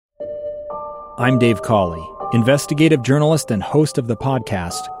I'm Dave Cawley, investigative journalist and host of the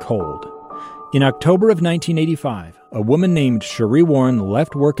podcast Cold. In October of 1985, a woman named Cherie Warren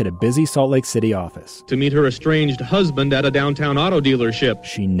left work at a busy Salt Lake City office to meet her estranged husband at a downtown auto dealership.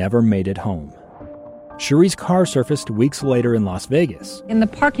 She never made it home. Cherie's car surfaced weeks later in Las Vegas. In the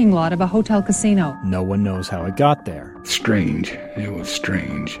parking lot of a hotel casino. No one knows how it got there. Strange. It was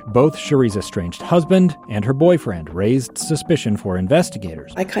strange. Both Cherie's estranged husband and her boyfriend raised suspicion for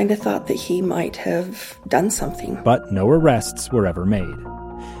investigators. I kind of thought that he might have done something. But no arrests were ever made.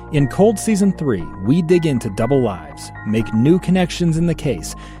 In Cold Season 3, we dig into double lives, make new connections in the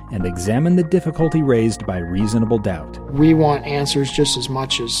case, and examine the difficulty raised by reasonable doubt. We want answers just as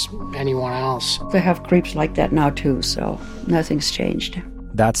much as anyone else. They have creeps like that now too, so nothing's changed.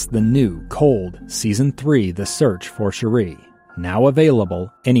 That's the new Cold Season 3, The Search for Cherie, now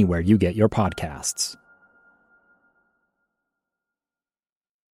available anywhere you get your podcasts.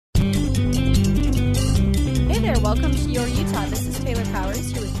 Hey there, welcome to Your Utah. This is Taylor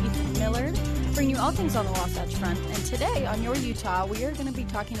Powers here with Ethan Miller, bringing you all things on the Wasatch Front. And today on Your Utah, we are going to be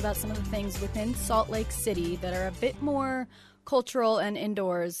talking about some of the things within Salt Lake City that are a bit more cultural and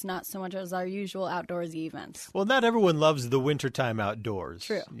indoors, not so much as our usual outdoorsy events. Well, not everyone loves the wintertime outdoors.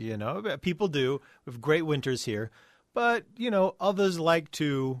 True. You know, people do. We have great winters here. But, you know, others like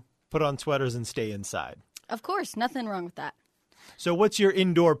to put on sweaters and stay inside. Of course, nothing wrong with that. So what's your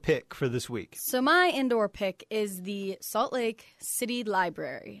indoor pick for this week? So my indoor pick is the Salt Lake City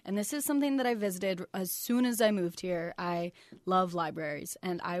Library. And this is something that I visited as soon as I moved here. I love libraries,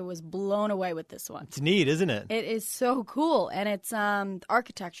 and I was blown away with this one. It's neat, isn't it? It is so cool, and it's the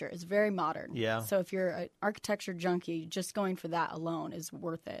architecture is very modern. Yeah. So if you're an architecture junkie, just going for that alone is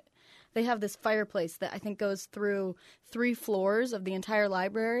worth it. They have this fireplace that I think goes through 3 floors of the entire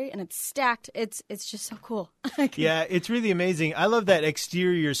library, and it's stacked. It's just so cool. Yeah, it's really amazing. I love that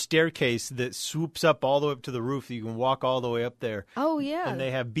exterior staircase that swoops up all the way up to the roof. You can walk all the way up there. Oh, yeah. And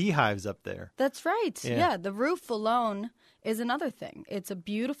they have beehives up there. That's right. Yeah. Yeah, the roof alone is another thing. It's a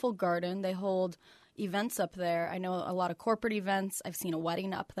beautiful garden. They hold events up there. I know a lot of corporate events. I've seen a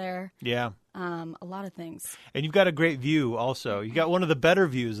wedding up there. Yeah. A lot of things. And you've got a great view also. You got one of the better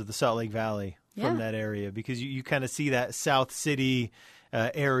views of the Salt Lake Valley from Yeah. that area because you kind of see that South City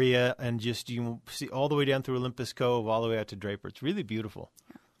area and just you see all the way down through Olympus Cove, all the way out to Draper. It's really beautiful.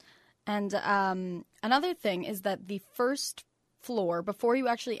 And another thing is that the first floor, before you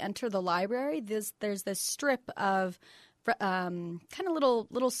actually enter the library, there's this strip of kind of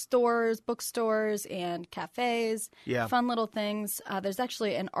little stores, bookstores, and cafes. Yeah. Fun little things. There's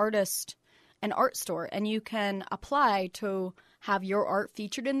actually an art store, and you can apply to have your art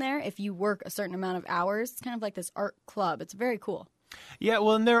featured in there if you work a certain amount of hours. It's kind of like this art club. It's very cool. Yeah,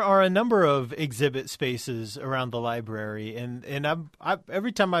 well, and there are a number of exhibit spaces around the library, and I've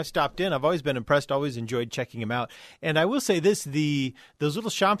every time I've stopped in, I've always been impressed, always enjoyed checking them out. And I will say this, those little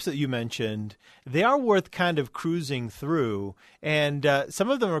shops that you mentioned, they are worth kind of cruising through, and some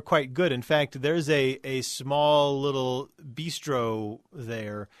of them are quite good. In fact, there's a small little bistro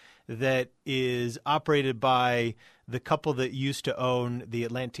there that is operated by the couple that used to own the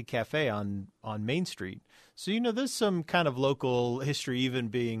Atlantic Cafe on Main Street. So, you know, there's some kind of local history even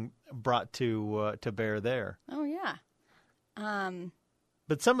being brought to bear there. Oh, yeah.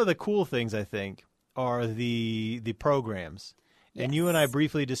 But some of the cool things, I think, are the programs. Yes. And you and I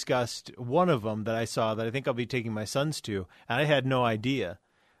briefly discussed one of them that I saw that I think I'll be taking my sons to, and I had no idea.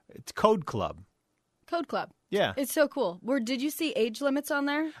 It's Code Club. Code Club. Yeah. It's so cool. Did you see age limits on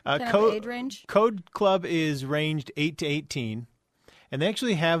there? Kind of age range? Code Club is ranged 8 to 18. And they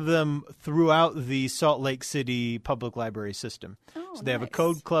actually have them throughout the Salt Lake City public library system. Oh, so they have a nice.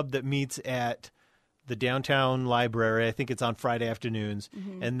 Code Club that meets at the downtown library. I think it's on Friday afternoons.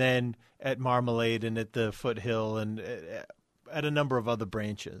 Mm-hmm. And then at Marmalade and at the Foothill and at a number of other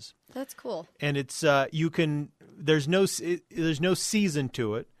branches. That's cool. And it's there's no season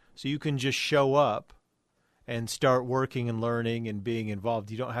to it, so you can just show up and start working and learning and being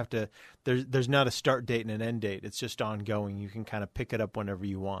involved. You don't have to there's not a start date and an end date. It's just ongoing. You can kind of pick it up whenever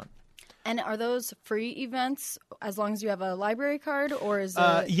you want. And are those free events as long as you have a library card, or is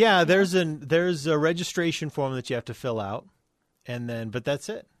it? Yeah, there's a registration form that you have to fill out, but that's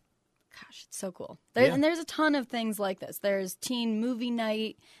it. Gosh, it's so cool. Yeah. And there's a ton of things like this. There's teen movie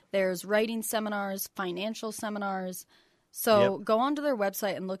night. There's writing seminars, financial seminars. So Go onto their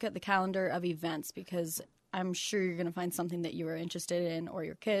website and look at the calendar of events, because I'm sure you're going to find something that you are interested in, or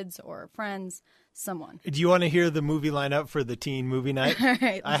your kids or friends, someone. Do you want to hear the movie lineup for the teen movie night? All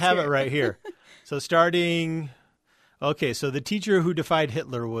right, I have it right here. So so The Teacher Who Defied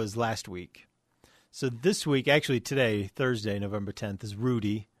Hitler was last week. So this week, actually today, Thursday, November 10th, is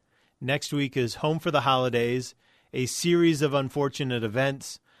Rudy. Next week is Home for the Holidays, A Series of Unfortunate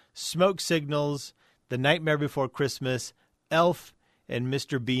Events, Smoke Signals, The Nightmare Before Christmas, Elf, and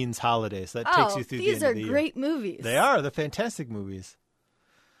Mr. Bean's Holidays. That takes you through the end of the year. These are great movies. They are. They're fantastic movies.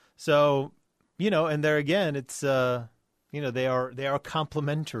 So, and there again, it's, they are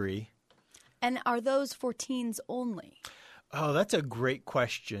complementary. And are those for teens only? Oh, that's a great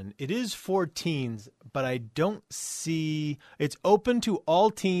question. It is for teens, but I don't see... It's open to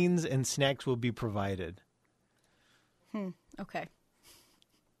all teens and snacks will be provided. Okay.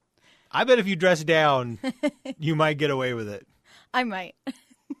 I bet if you dress down, you might get away with it. I might.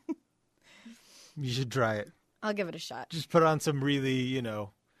 You should try it. I'll give it a shot. Just put on some really,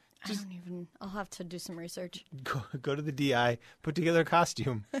 I'll have to do some research. Go to the DI, put together a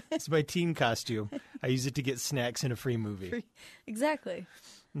costume. It's my teen costume. I use it to get snacks in a free movie. Exactly.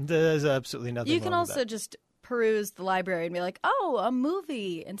 There's absolutely nothing You can wrong with also that. just peruse the library and be like, oh, a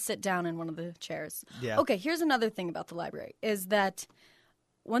movie, and sit down in one of the chairs. Yeah. Okay, here's another thing about the library, is that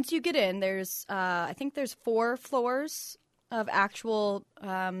once you get in, there's, I think there's 4 floors of actual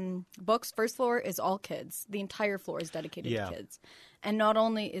books. First floor is all kids. The entire floor is dedicated to kids. And not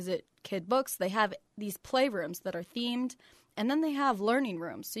only is it kid books, they have these playrooms that are themed, and then they have learning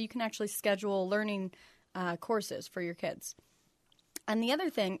rooms. So you can actually schedule learning courses for your kids. And the other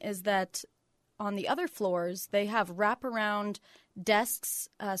thing is that on the other floors, they have wraparound desks.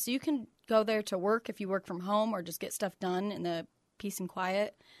 So you can go there to work if you work from home or just get stuff done in the peace and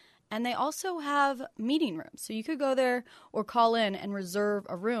quiet. And they also have meeting rooms. So you could go there or call in and reserve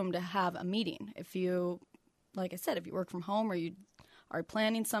a room to have a meeting. If you, like I said, if you work from home or you are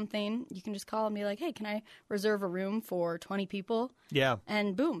planning something, you can just call and be like, hey, can I reserve a room for 20 people? Yeah.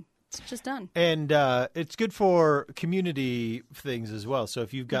 And boom, it's just done. And it's good for community things as well. So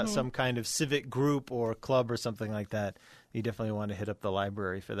if you've got some kind of civic group or club or something like that, you definitely want to hit up the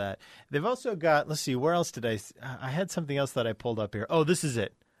library for that. They've also got, let's see, where else did I had something else that I pulled up here. Oh, this is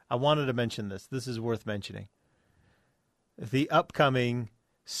it. I wanted to mention this. This is worth mentioning. The upcoming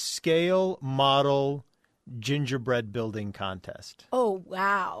scale model gingerbread building contest. Oh,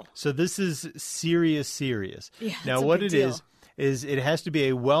 wow. So this is serious. Yeah, now, what it is it has to be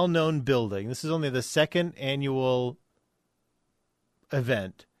a well-known building. This is only the second annual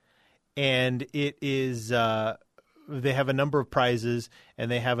event. And it is, they have a number of prizes and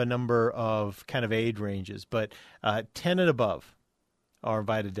they have a number of kind of age ranges, but 10 and above are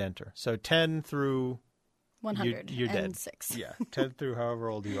invited to enter. So 10 through 100. You're dead. And 6. Yeah, 10 through however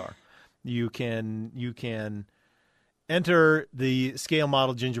old you are. You can enter the scale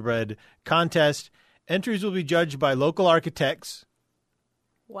model gingerbread contest. Entries will be judged by local architects.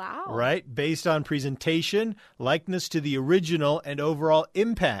 Wow. Right? Based on presentation, likeness to the original, and overall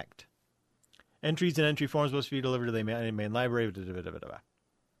impact. Entries and entry forms must be delivered to the main library.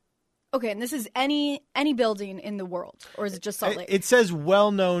 Okay, and this is any building in the world, or is it just Salt Lake? It says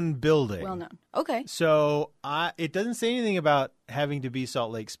well-known building. Well-known. Okay. So it doesn't say anything about having to be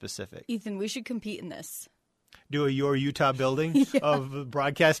Salt Lake specific. Ethan, we should compete in this. Do a Your Utah building of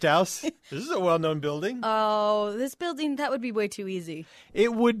Broadcast House. This is a well-known building. Oh, this building, that would be way too easy.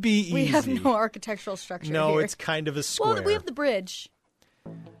 It would be easy. We have no architectural structure No, here. it's kind of a square. Well, we have the bridge.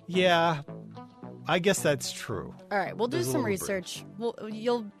 Yeah, I guess that's true. All right, we'll do There's a some little research.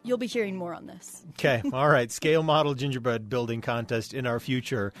 You'll be hearing more on this. Okay, all right. Scale model gingerbread building contest in our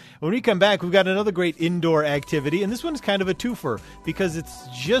future. When we come back, we've got another great indoor activity, and this one's kind of a twofer because it's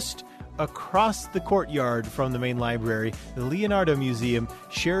just across the courtyard from the main library. The Leonardo Museum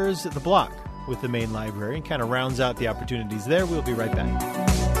shares the block with the main library and kind of rounds out the opportunities there. We'll be right back.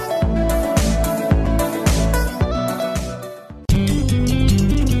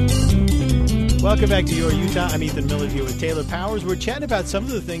 Welcome back to Your Utah. I'm Ethan Miller here with Taylor Powers. We're chatting about some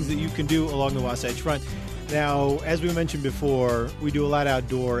of the things that you can do along the Wasatch Front. Now, as we mentioned before, we do a lot of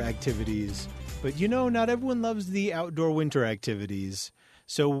outdoor activities. But, not everyone loves the outdoor winter activities.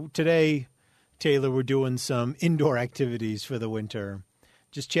 So today, Taylor, we're doing some indoor activities for the winter.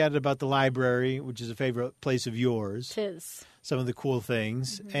 Just chatted about the library, which is a favorite place of yours. It is. Some of the cool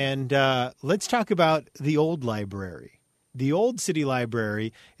things. And let's talk about the old library. The old city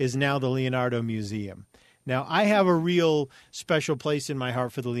library is now the Leonardo Museum. Now, I have a real special place in my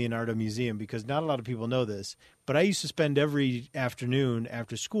heart for the Leonardo Museum because not a lot of people know this, but I used to spend every afternoon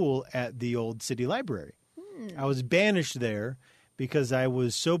after school at the old city library. I was banished there because I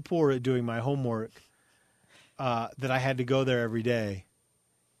was so poor at doing my homework that I had to go there every day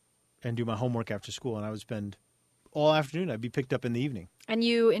and do my homework after school, and I would spend all afternoon. I'd be picked up in the evening. And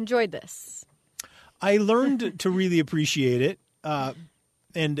you enjoyed this? I learned to really appreciate it,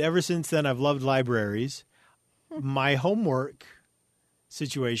 and ever since then, I've loved libraries. My homework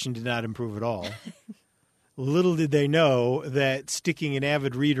situation did not improve at all. Little did they know that sticking an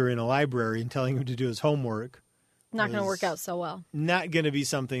avid reader in a library and telling him to do his homework not going to work out so well. Not going to be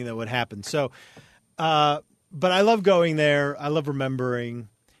something that would happen. So, but I love going there. I love remembering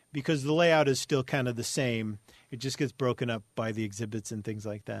because the layout is still kind of the same. It just gets broken up by the exhibits and things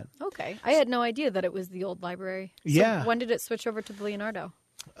like that. Okay. I had no idea that it was the old library. So yeah. When did it switch over to the Leonardo?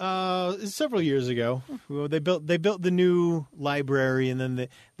 Several years ago. Well, they built the new library, and then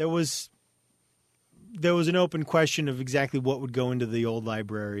there was an open question of exactly what would go into the old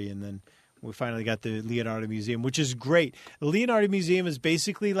library, and then we finally got the Leonardo Museum, which is great. The Leonardo Museum is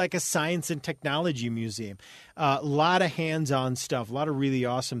basically like a science and technology museum. A lot of hands-on stuff, a lot of really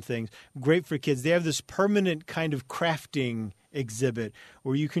awesome things. Great for kids. They have this permanent kind of crafting exhibit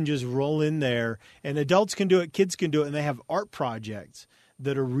where you can just roll in there, and adults can do it, kids can do it, and they have art projects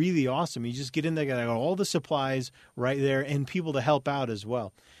that are really awesome. You just get in there, got all the supplies right there, and people to help out as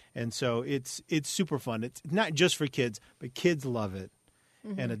well. And so it's super fun. It's not just for kids, but kids love it.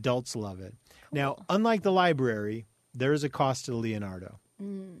 And adults love it. Cool. Now, unlike the library, there is a cost to the Leonardo.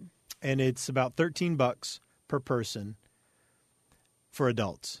 And it's about $13 per person for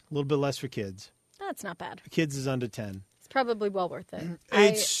adults. A little bit less for kids. That's not bad. Kids is under 10. It's probably well worth it.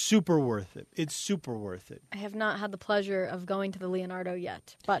 It's super worth it. It's super worth it. I have not had the pleasure of going to the Leonardo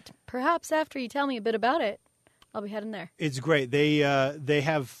yet, but perhaps after you tell me a bit about it, I'll be heading there. It's great. They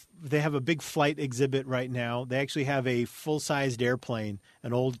have a big flight exhibit right now. They actually have a full-sized airplane,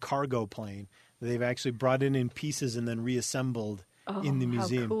 an old cargo plane that they've actually brought in pieces and then reassembled in the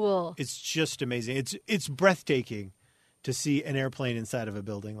museum. How cool. It's just amazing. It's breathtaking to see an airplane inside of a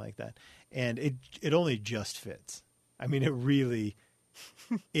building like that. And it only just fits. I mean,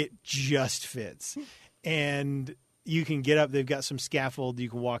 it just fits. And you can get up. They've got some scaffold. You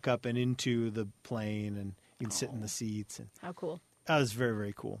can walk up and into the plane, and you can sit in the seats. And how cool. That was very,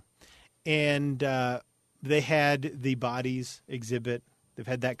 very cool. And they had the bodies exhibit. They've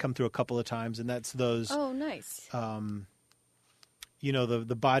had that come through a couple of times, and that's those. Oh, nice. The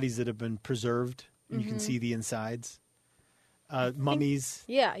bodies that have been preserved, and you can see the insides. Mummies.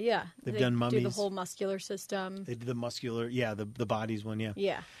 Yeah. They've done mummies. Do the whole muscular system. They did the muscular, the bodies one, yeah.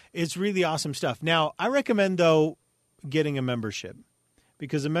 Yeah. It's really awesome stuff. Now, I recommend, though, getting a membership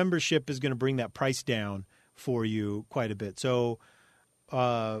because a membership is going to bring that price down for you quite a bit. So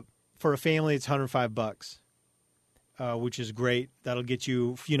for a family, it's $105, which is great. That'll get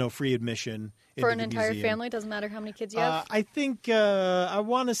you, free admission for an into the entire museum. family. Doesn't matter how many kids you have. I think I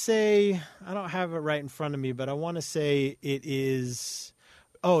want to say I don't have it right in front of me, but I want to say it is.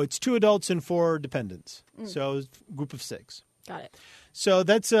 Oh, it's 2 adults and 4 dependents. So it's a group of 6. Got it. So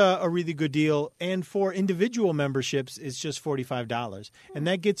that's a really good deal. And for individual memberships, it's just $45. And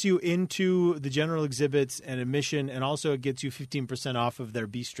that gets you into the general exhibits and admission, and also it gets you 15% off of their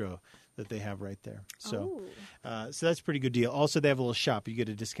bistro that they have right there. So so that's a pretty good deal. Also, they have a little shop. You get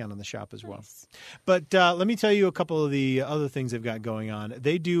a discount on the shop as well. But let me tell you a couple of the other things they've got going on.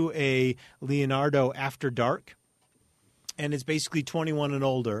 They do a Leonardo After Dark, and it's basically 21 and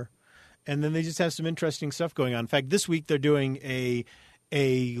older. And then they just have some interesting stuff going on. In fact, this week they're doing a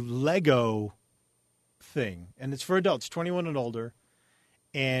Lego thing, and it's for adults, 21 and older,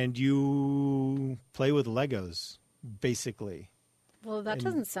 and you play with Legos, basically. Well, that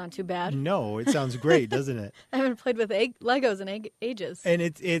doesn't sound too bad. No, it sounds great, doesn't it? I haven't played with Legos in ages. And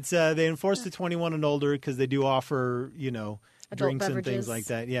it's they enforce the 21 and older because they do offer, adult drinks beverages. and things like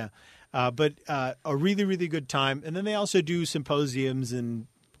that. Yeah, but a really, really good time. And then they also do symposiums and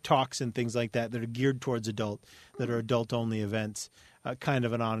talks and things like that are geared towards that are adult-only events, kind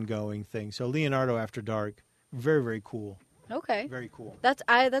of an ongoing thing. So Leonardo After Dark, very, very cool. Okay. Very cool. That's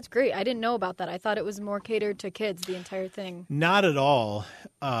great. I didn't know about that. I thought it was more catered to kids, the entire thing. Not at all,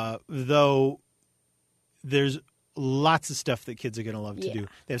 though there's lots of stuff that kids are going to love to do.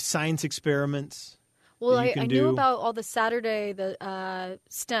 They have science experiments. Well, I knew about all the Saturday, the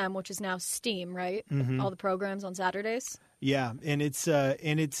STEM, which is now STEAM, right? All the programs on Saturdays. Yeah, and it's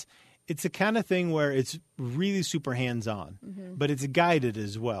the kind of thing where it's really super hands-on, but it's guided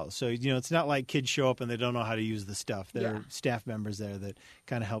as well. So, it's not like kids show up and they don't know how to use the stuff. There are staff members there that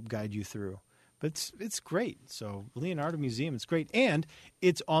kind of help guide you through. But it's great. So Leonardo Museum, it's great. And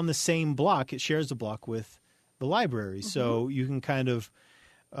it's on the same block. It shares the block with the library. So you can kind of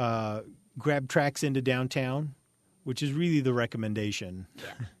grab tracks into downtown, which is really the recommendation.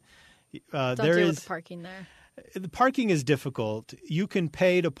 Yeah. Don't deal with the parking there. The parking is difficult. You can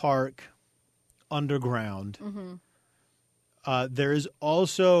pay to park underground. There is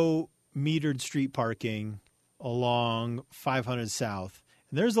also metered street parking along 500 South.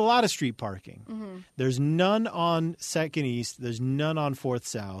 And there's a lot of street parking. Mm-hmm. There's none on 2nd East. There's none on 4th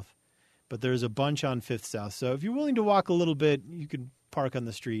South. But there's a bunch on 5th South. So if you're willing to walk a little bit, you can park on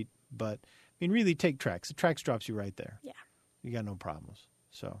the street. But, I mean, really take Trex. The Trex drops you right there. Yeah. You got no problems.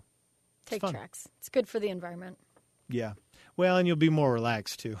 So Take fun. Trex. It's good for the environment. Yeah. Well, and you'll be more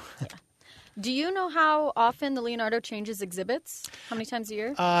relaxed, too. Yeah. Do you know how often the Leonardo changes exhibits? How many times a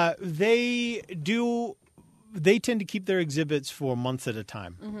year? They tend to keep their exhibits for months at a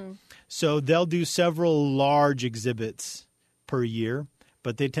time. Mm-hmm. So they'll do several large exhibits per year,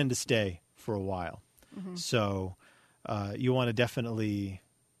 but they tend to stay for a while. Mm-hmm. So you want to definitely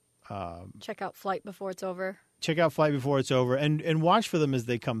check out Flight before it's over. Check out Flight before it's over, and watch for them as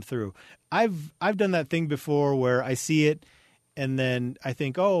they come through. I've done that thing before where I see it, and then I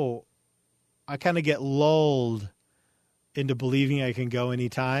think, oh, I kind of get lulled into believing I can go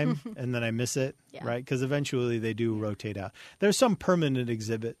anytime, and then I miss it, right? Because eventually they do rotate out. There's some permanent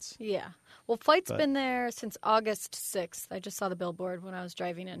exhibits. Yeah. Well, Flight's been there since August 6th. I just saw the billboard when I was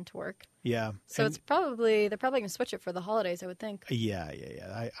driving into work. Yeah. So they're probably going to switch it for the holidays, I would think. Yeah.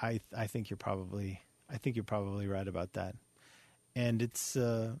 I think you're probably right about that. And it's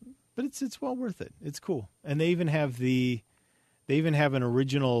but it's well worth it. It's cool. And they even have an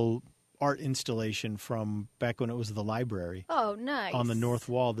original art installation from back when it was the library. Oh, nice. On the north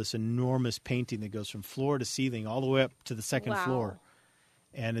wall, this enormous painting that goes from floor to ceiling all the way up to the second floor.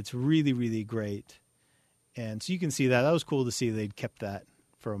 And it's really, really great. And so you can see that. That was cool to see they'd kept that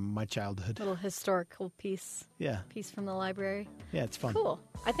from my childhood. Little historical piece. Yeah. Piece from the library. Yeah, it's fun. Cool.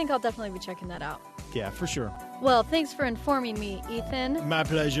 I think I'll definitely be checking that out. Yeah, for sure. Well, thanks for informing me, Ethan. My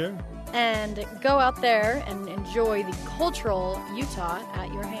pleasure. And go out there and enjoy the cultural Utah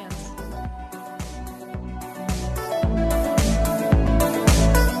at your hands.